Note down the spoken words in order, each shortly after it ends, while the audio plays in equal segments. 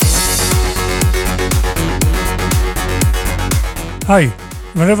Hi,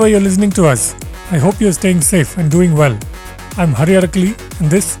 wherever you're listening to us, I hope you're staying safe and doing well. I'm Hari Arakali,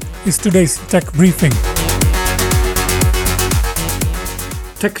 and this is today's Tech Briefing.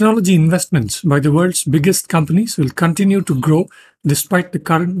 Technology investments by the world's biggest companies will continue to grow despite the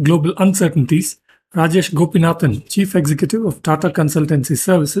current global uncertainties. Rajesh Gopinathan, Chief Executive of Tata Consultancy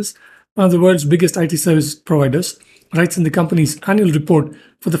Services, one of the world's biggest IT service providers, writes in the company's annual report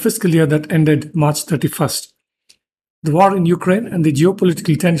for the fiscal year that ended March 31st. The war in Ukraine and the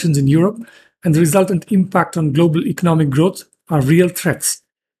geopolitical tensions in Europe and the resultant impact on global economic growth are real threats.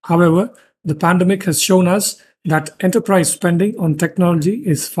 However, the pandemic has shown us that enterprise spending on technology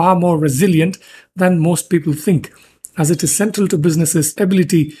is far more resilient than most people think, as it is central to businesses'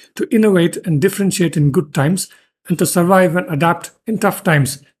 ability to innovate and differentiate in good times and to survive and adapt in tough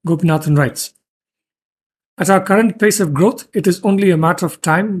times, Gopinathan writes. At our current pace of growth, it is only a matter of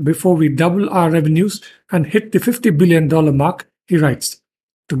time before we double our revenues and hit the $50 billion mark, he writes.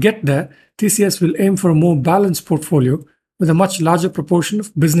 To get there, TCS will aim for a more balanced portfolio with a much larger proportion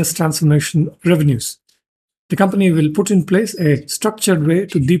of business transformation revenues. The company will put in place a structured way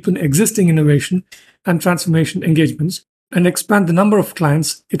to deepen existing innovation and transformation engagements and expand the number of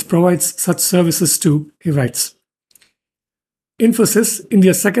clients it provides such services to, he writes. Infosys,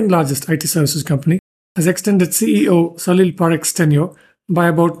 India's second largest IT services company, has extended CEO Salil Parekh's tenure by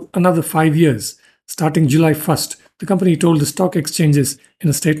about another 5 years, starting July 1st, the company told the stock exchanges in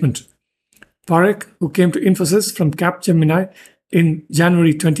a statement. Parekh, who came to Infosys from Capgemini in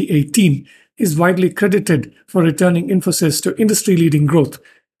January 2018, is widely credited for returning Infosys to industry-leading growth,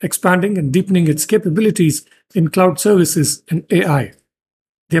 expanding and deepening its capabilities in cloud services and AI.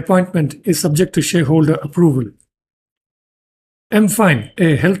 The appointment is subject to shareholder approval. M-Fine,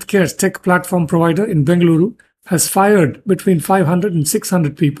 a healthcare tech platform provider in Bengaluru, has fired between 500 and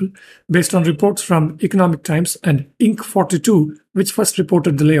 600 people based on reports from Economic Times and Inc42, which first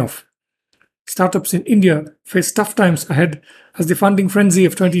reported the layoff. Startups in India face tough times ahead as the funding frenzy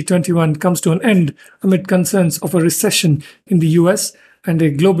of 2021 comes to an end amid concerns of a recession in the US and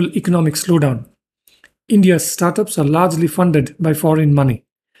a global economic slowdown. India's startups are largely funded by foreign money.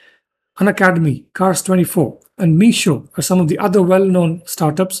 Unacademy, Cars24, and Meesho are some of the other well-known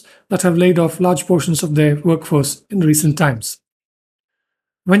startups that have laid off large portions of their workforce in recent times.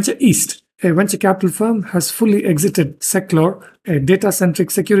 Venture East, a venture capital firm, has fully exited Seclore, a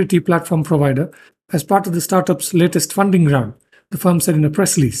data-centric security platform provider, as part of the startup's latest funding round, the firm said in a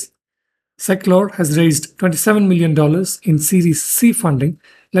press release. Seclore has raised $27 million in Series C funding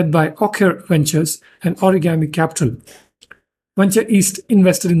led by Ocher Ventures and Origami Capital. Venture East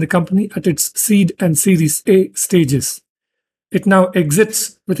invested in the company at its seed and Series A stages. It now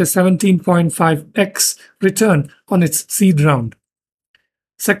exits with a 17.5x return on its seed round.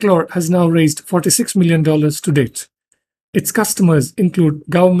 Seclore has now raised $46 million to date. Its customers include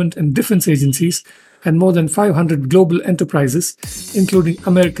government and defense agencies and more than 500 global enterprises, including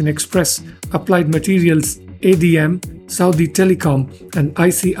American Express, Applied Materials, ADM, Saudi Telecom, and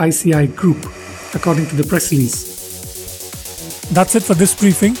ICICI Group, according to the press release. That's it for this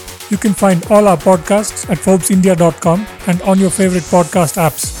briefing. You can find all our podcasts at ForbesIndia.com and on your favorite podcast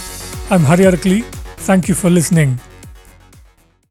apps. I'm Hari Arakali. Thank you for listening.